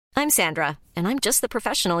I'm Sandra, and I'm just the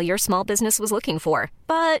professional your small business was looking for.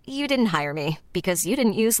 But you didn't hire me because you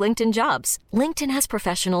didn't use LinkedIn Jobs. LinkedIn has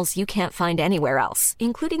professionals you can't find anywhere else,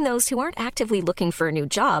 including those who aren't actively looking for a new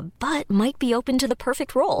job, but might be open to the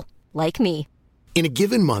perfect role, like me. In a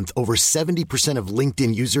given month, over 70% of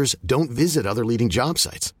LinkedIn users don't visit other leading job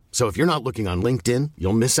sites. So if you're not looking on LinkedIn,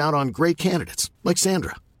 you'll miss out on great candidates like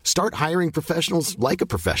Sandra. Start hiring professionals like a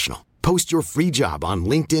professional. Post your free job on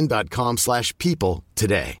linkedin.com/people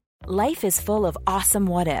today. Life is full of awesome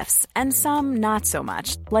what-ifs, and some not so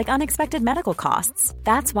much, like unexpected medical costs.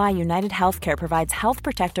 That's why United Healthcare provides Health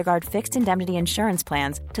Protector Guard fixed indemnity insurance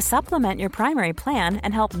plans to supplement your primary plan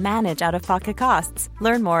and help manage out-of-pocket costs.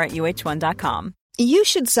 Learn more at uh1.com. You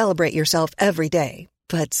should celebrate yourself every day,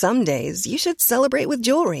 but some days you should celebrate with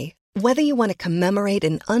jewelry. Whether you want to commemorate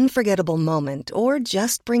an unforgettable moment or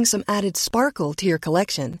just bring some added sparkle to your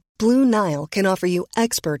collection, Blue Nile can offer you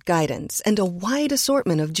expert guidance and a wide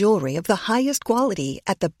assortment of jewelry of the highest quality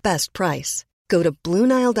at the best price. Go to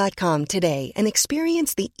BlueNile.com today and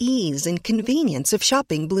experience the ease and convenience of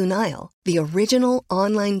shopping Blue Nile, the original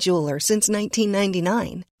online jeweler since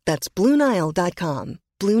 1999. That's BlueNile.com.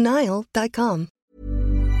 BlueNile.com.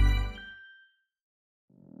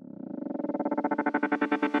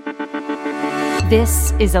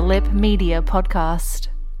 This is a Lip Media podcast.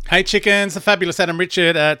 Hey chickens, the fabulous Adam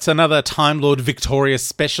Richard. It's another Time Lord Victorious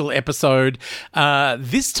special episode.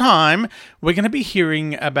 This time, we're going to be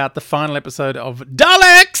hearing about the final episode of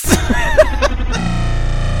Daleks!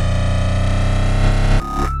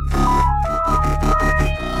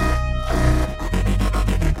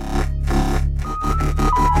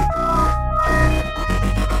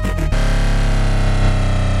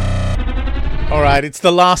 All right, it's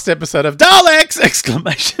the last episode of Daleks!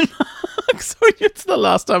 Exclamation mark. So it's the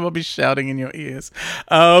last time I'll be shouting in your ears.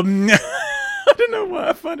 I don't know why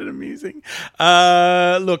I find it amusing.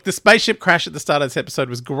 Look, the spaceship crash at the start of this episode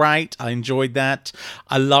was great. I enjoyed that.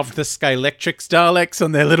 I loved the Skylectrics Daleks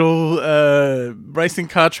on their little racing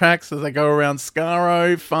car tracks as they go around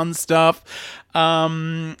Skaro. Fun stuff.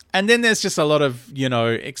 And then there's just a lot of,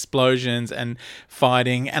 explosions and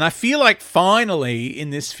fighting. And I feel like finally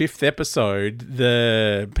in this fifth episode,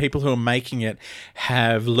 the people who are making it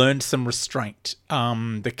have learned some restraint.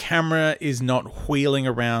 The camera is not wheeling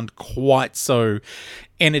around quite so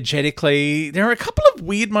energetically. There are a couple of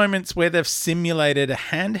weird moments where they've simulated a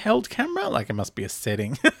handheld camera, like it must be a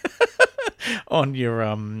setting on your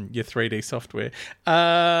 3D software.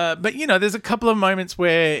 But there's a couple of moments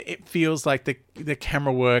where it feels like the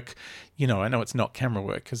camera work, I know it's not camera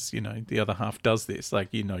work because, the other half does this. Like,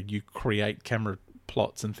 you create camera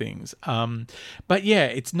plots and things. But yeah,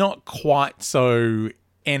 it's not quite so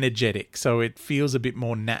energetic. So it feels a bit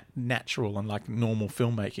more natural and like normal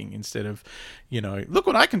filmmaking instead of, look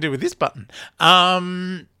what I can do with this button.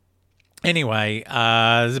 Anyway,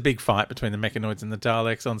 there's a big fight between the Mechanoids and the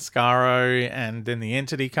Daleks on Skaro, and then the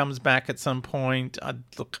Entity comes back at some point. I'm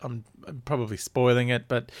probably spoiling it,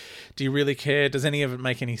 but do you really care? Does any of it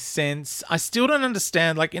make any sense? I still don't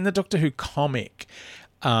understand, like in the Doctor Who comic,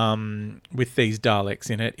 with these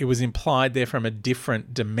Daleks in it, it was implied they're from a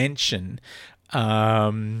different dimension,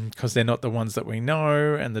 because they're not the ones that we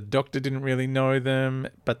know, and the Doctor didn't really know them.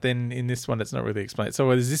 But then in this one, it's not really explained. So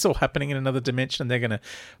is this all happening in another dimension? They're going to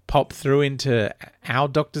pop through into our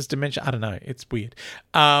Doctor's dimension? I don't know. It's weird.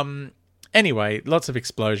 Anyway, lots of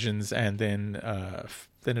explosions, and then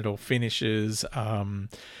it all finishes. The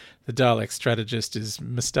Dalek strategist is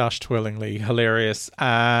moustache-twirlingly hilarious.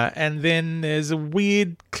 And then there's a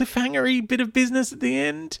weird cliffhanger-y bit of business at the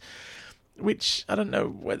end, which I don't know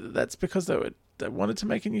whether that's because they wanted to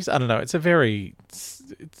make a news. I don't know. It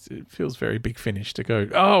feels very Big Finish to go,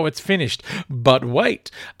 oh, it's finished, but wait.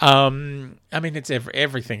 It's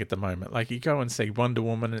everything at the moment. Like you go and see Wonder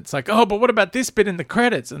Woman and it's like, oh, but what about this bit in the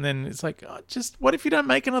credits? And then it's like, oh, just what if you don't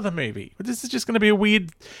make another movie? This is just going to be a weird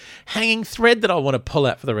hanging thread that I want to pull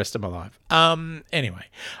out for the rest of my life. Anyway,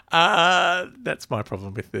 that's my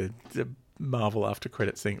problem with the Marvel after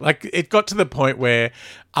credits thing. Like it got to the point where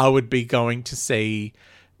I would be going to see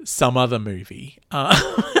some other movie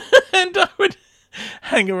and I would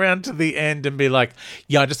hang around to the end and be like,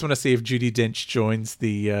 yeah, I just want to see if Judi Dench joins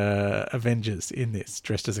the Avengers in this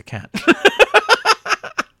dressed as a cat.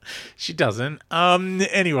 She doesn't.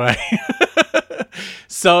 Anyway.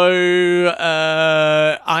 So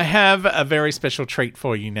I have a very special treat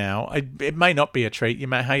for you now. It may not be a treat. You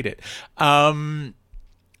may hate it.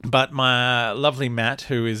 But my lovely Matt,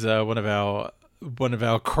 who is one of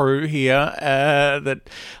our crew here that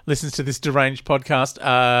listens to this deranged podcast,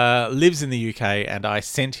 lives in the UK, and I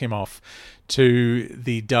sent him off to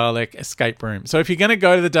the Dalek escape room. So if you're going to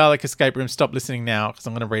go to the Dalek escape room, stop listening now because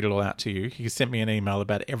I'm going to read it all out to you. He sent me an email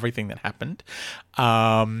about everything that happened.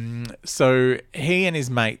 So he and his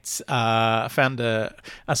mates found a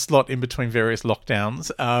slot in between various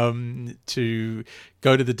lockdowns to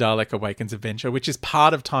go to the Dalek Awakens adventure, which is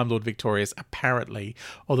part of Time Lord Victorious, apparently,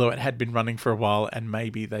 although it had been running for a while and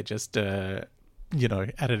maybe they just...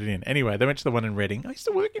 added it in. Anyway, they went to the one in Reading. I used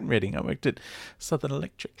to work in Reading. I worked at Southern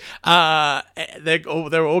Electric. They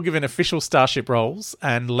were all given official starship roles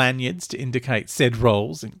and lanyards to indicate said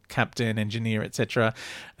roles, captain, engineer, etc.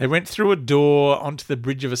 They went through a door onto the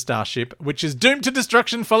bridge of a starship, which is doomed to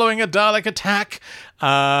destruction following a Dalek attack.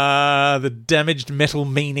 The damaged metal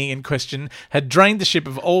meanie in question had drained the ship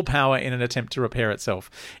of all power in an attempt to repair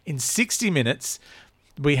itself. In 60 minutes...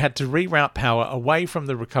 we had to reroute power away from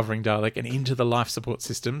the recovering Dalek and into the life support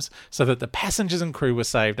systems so that the passengers and crew were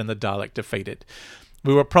saved and the Dalek defeated.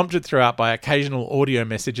 We were prompted throughout by occasional audio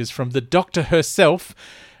messages from the Doctor herself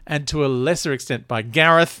and to a lesser extent by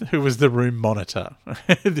Gareth, who was the room monitor,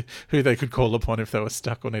 who they could call upon if they were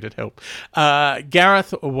stuck or needed help.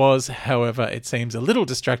 Gareth was, however, it seems, a little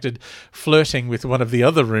distracted, flirting with one of the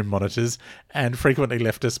other room monitors and frequently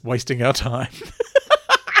left us wasting our time.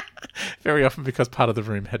 Very often because part of the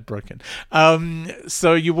room had broken.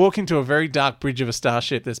 So you walk into a very dark bridge of a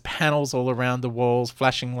starship. There's panels all around the walls,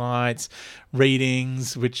 flashing lights,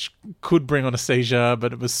 readings, which could bring on a seizure,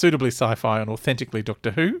 but it was suitably sci-fi and authentically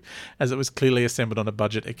Doctor Who, as it was clearly assembled on a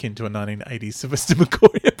budget akin to a 1980s Sylvester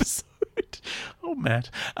McCoy episode. Oh, Matt.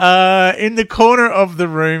 In the corner of the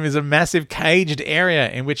room is a massive caged area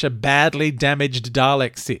in which a badly damaged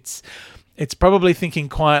Dalek sits. It's probably thinking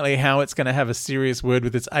quietly how it's going to have a serious word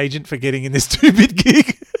with its agent for getting in this two-bit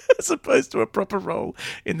gig as opposed to a proper role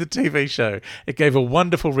in the TV show. It gave a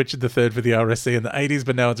wonderful Richard III for the RSC in the 80s,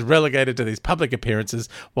 but now it's relegated to these public appearances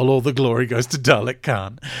while all the glory goes to Dalek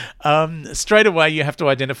Khan. Straight away, you have to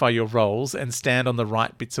identify your roles and stand on the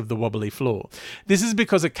right bits of the wobbly floor. This is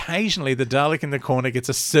because occasionally the Dalek in the corner gets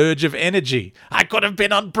a surge of energy. I could have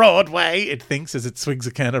been on Broadway, it thinks as it swigs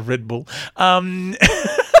a can of Red Bull.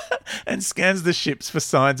 And scans the ships for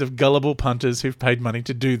signs of gullible punters who've paid money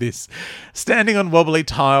to do this. Standing on wobbly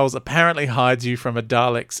tiles apparently hides you from a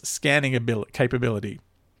Dalek's scanning capability.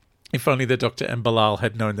 If only the Doctor and Bilal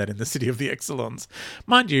had known that in the City of the Exelons.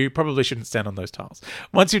 Mind you, probably shouldn't stand on those tiles.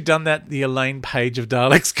 Once you've done that, the Elaine Page of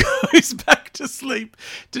Daleks goes back to sleep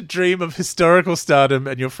to dream of historical stardom,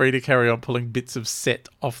 and you're free to carry on pulling bits of set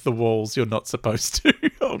off the walls you're not supposed to.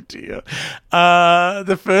 Oh dear.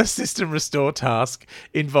 The first system restore task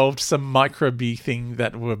involved some microbe thing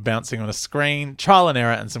that were bouncing on a screen, trial and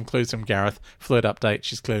error, and some clues from Gareth. Flirt update,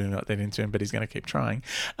 she's clearly not that into him, but he's going to keep trying.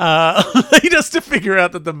 Lead us to figure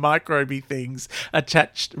out that the microbe things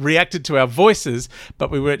reacted to our voices,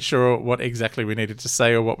 but we weren't sure what exactly we needed to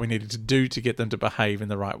say or what we needed to do to get them to behave in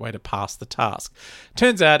the right way to pass the task.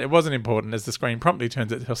 Turns out it wasn't important, as the screen promptly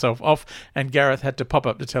turns itself off and Gareth had to pop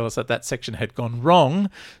up to tell us that section had gone wrong,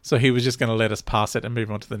 so he was just going to let us pass it and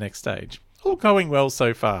move on to the next stage. All going well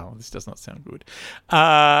so far. This does not sound good.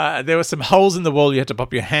 There were some holes in the wall you had to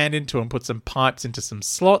pop your hand into and put some pipes into some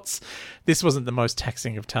slots. This wasn't the most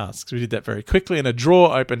taxing of tasks. We did that very quickly, and a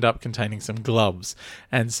drawer opened up containing some gloves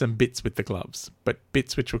and some bits with the gloves, but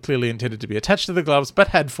bits which were clearly intended to be attached to the gloves but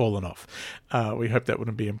had fallen off. We hoped that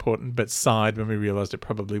wouldn't be important, but sighed when we realised it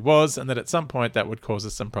probably was, and that at some point that would cause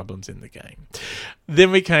us some problems in the game.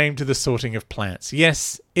 Then we came to the sorting of plants.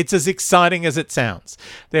 Yes, it's as exciting as it sounds.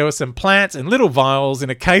 There were some plants in little vials in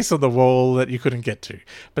a case on the wall that you couldn't get to,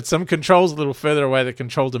 but some controls a little further away that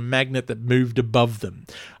controlled a magnet that moved above them.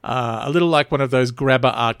 A little like one of those grabber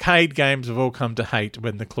arcade games we've all come to hate,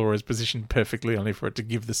 when the claw is positioned perfectly only for it to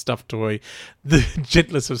give the stuffed toy the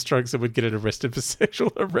gentlest of strokes that would get it arrested for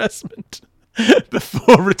sexual harassment.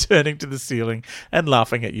 Before returning to the ceiling and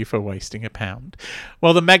laughing at you for wasting £1.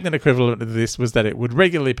 Well, the magnet equivalent of this was that it would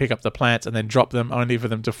regularly pick up the plants and then drop them, only for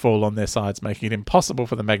them to fall on their sides, making it impossible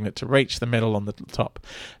for the magnet to reach the metal on the top.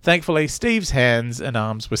 Thankfully, Steve's hands and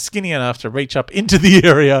arms were skinny enough to reach up into the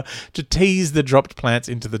area to tease the dropped plants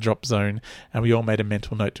into the drop zone, and we all made a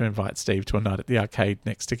mental note to invite Steve to a night at the arcade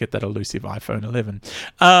next to get that elusive iPhone 11.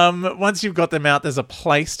 Once you've got them out, there's a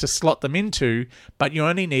place to slot them into, but you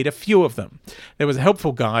only need a few of them. There was a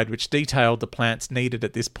helpful guide which detailed the plants needed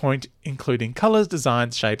at this point, including colours,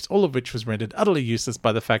 designs, shapes, all of which was rendered utterly useless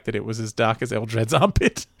by the fact that it was as dark as Eldred's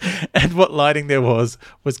armpit, and what lighting there was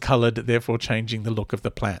coloured, therefore changing the look of the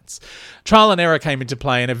plants. Trial and error came into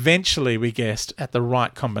play, and eventually we guessed at the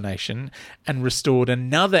right combination and restored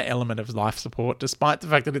another element of life support, despite the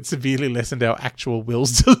fact that it severely lessened our actual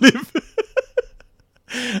wills to live.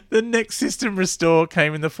 The next system restore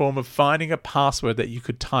came in the form of finding a password that you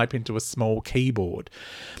could type into a small keyboard.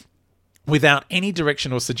 Without any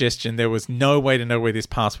direction or suggestion, there was no way to know where this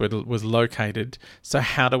password was located. So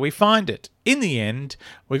how do we find it? In the end,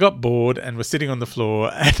 we got bored and were sitting on the floor,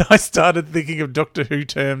 and I started thinking of Doctor Who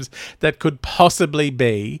terms that could possibly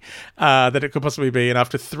be, and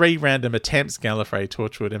after 3 random attempts, Gallifrey,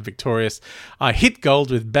 Torchwood and Victorious, I hit gold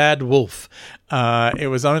with Bad Wolf. It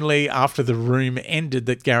was only after the room ended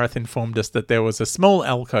that Gareth informed us that there was a small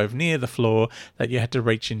alcove near the floor that you had to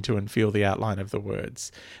reach into and feel the outline of the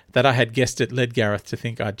words. That I had guessed it led Gareth to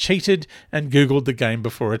think I'd cheated and Googled the game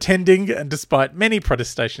before attending, and despite many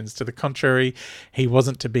protestations to the contrary, he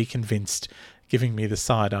wasn't to be convinced, giving me the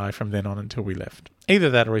side eye from then on until we left.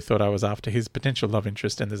 Either that or he thought I was after his potential love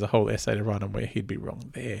interest, and there's a whole essay to write on where he'd be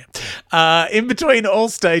wrong there. In between all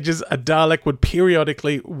stages, the Dalek would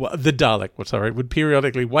periodically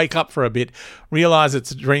wake up for a bit, realise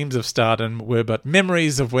its dreams of stardom were but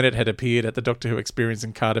memories of when it had appeared at the Doctor Who experience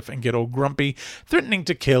in Cardiff, and get all grumpy, threatening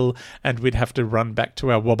to kill, and we'd have to run back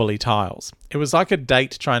to our wobbly tiles. It was like a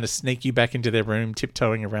date trying to sneak you back into their room,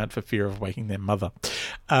 tiptoeing around for fear of waking their mother.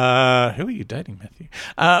 Who are you dating, Matthew?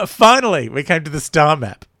 Finally, we came to the star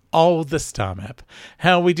map. Oh, the star map.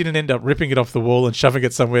 How we didn't end up ripping it off the wall and shoving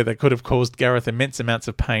it somewhere that could have caused Gareth immense amounts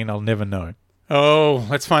of pain, I'll never know. Oh,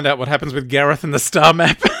 let's find out what happens with Gareth and the star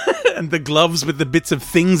map and the gloves with the bits of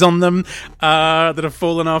things on them that have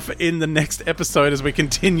fallen off in the next episode as we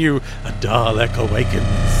continue A Dalek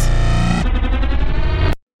Awakens.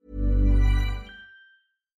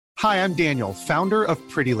 Hi, I'm Daniel, founder of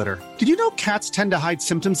Pretty Litter. Did you know cats tend to hide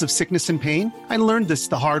symptoms of sickness and pain? I learned this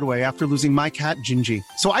the hard way after losing my cat, Gingy.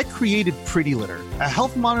 So I created Pretty Litter, a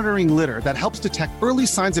health monitoring litter that helps detect early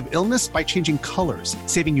signs of illness by changing colors,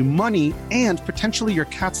 saving you money and potentially your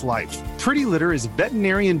cat's life. Pretty Litter is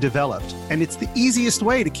veterinarian developed, and it's the easiest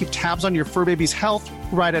way to keep tabs on your fur baby's health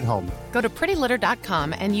right at home. Go to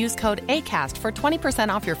prettylitter.com and use code ACAST for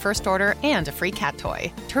 20% off your first order and a free cat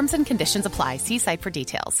toy. Terms and conditions apply. See site for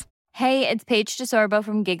details. Hey, it's Paige DeSorbo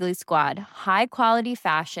from Giggly Squad. High quality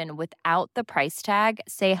fashion without the price tag.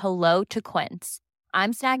 Say hello to Quince.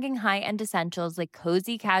 I'm snagging high-end essentials like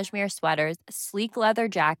cozy cashmere sweaters, sleek leather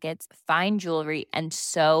jackets, fine jewelry, and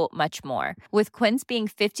so much more. With Quince being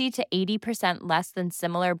 50 to 80% less than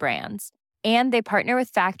similar brands. And they partner with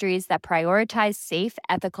factories that prioritize safe,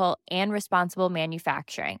 ethical, and responsible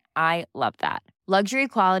manufacturing. I love that. Luxury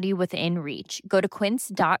quality within reach. Go to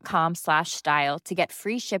quince.com/style to get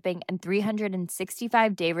free shipping and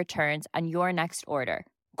 365-day returns on your next order.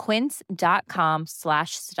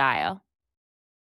 Quince.com/style.